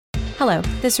Hello,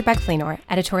 this is Rebecca Fleenor,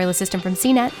 editorial assistant from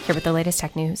CNET, here with the latest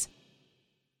tech news.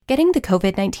 Getting the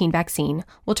COVID-19 vaccine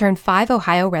will turn 5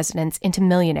 Ohio residents into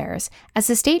millionaires as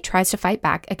the state tries to fight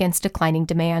back against declining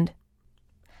demand.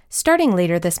 Starting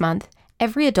later this month,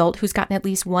 every adult who's gotten at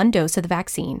least one dose of the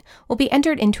vaccine will be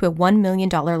entered into a $1 million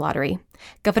lottery,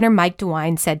 Governor Mike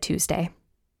DeWine said Tuesday.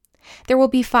 There will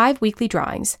be 5 weekly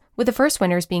drawings, with the first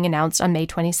winners being announced on May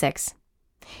 26.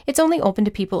 It's only open to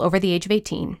people over the age of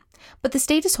 18, but the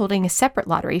state is holding a separate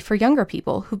lottery for younger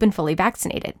people who've been fully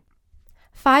vaccinated.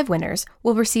 5 winners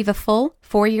will receive a full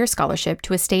 4-year scholarship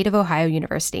to a state of Ohio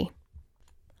university.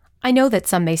 I know that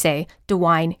some may say,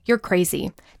 DeWine, you're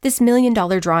crazy. This $1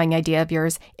 million drawing idea of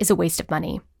yours is a waste of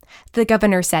money, the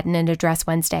governor said in an address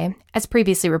Wednesday, as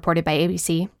previously reported by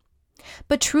ABC.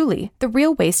 But truly, the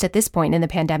real waste at this point in the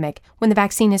pandemic, when the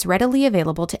vaccine is readily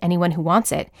available to anyone who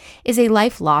wants it, is a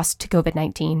life lost to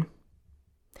COVID-19.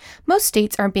 Most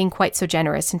states aren't being quite so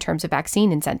generous in terms of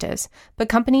vaccine incentives, but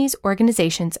companies,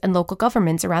 organizations, and local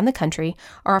governments around the country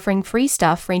are offering free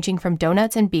stuff ranging from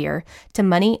donuts and beer to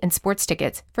money and sports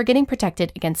tickets for getting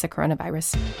protected against the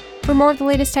coronavirus. For more of the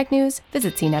latest tech news,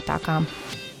 visit cnet.com.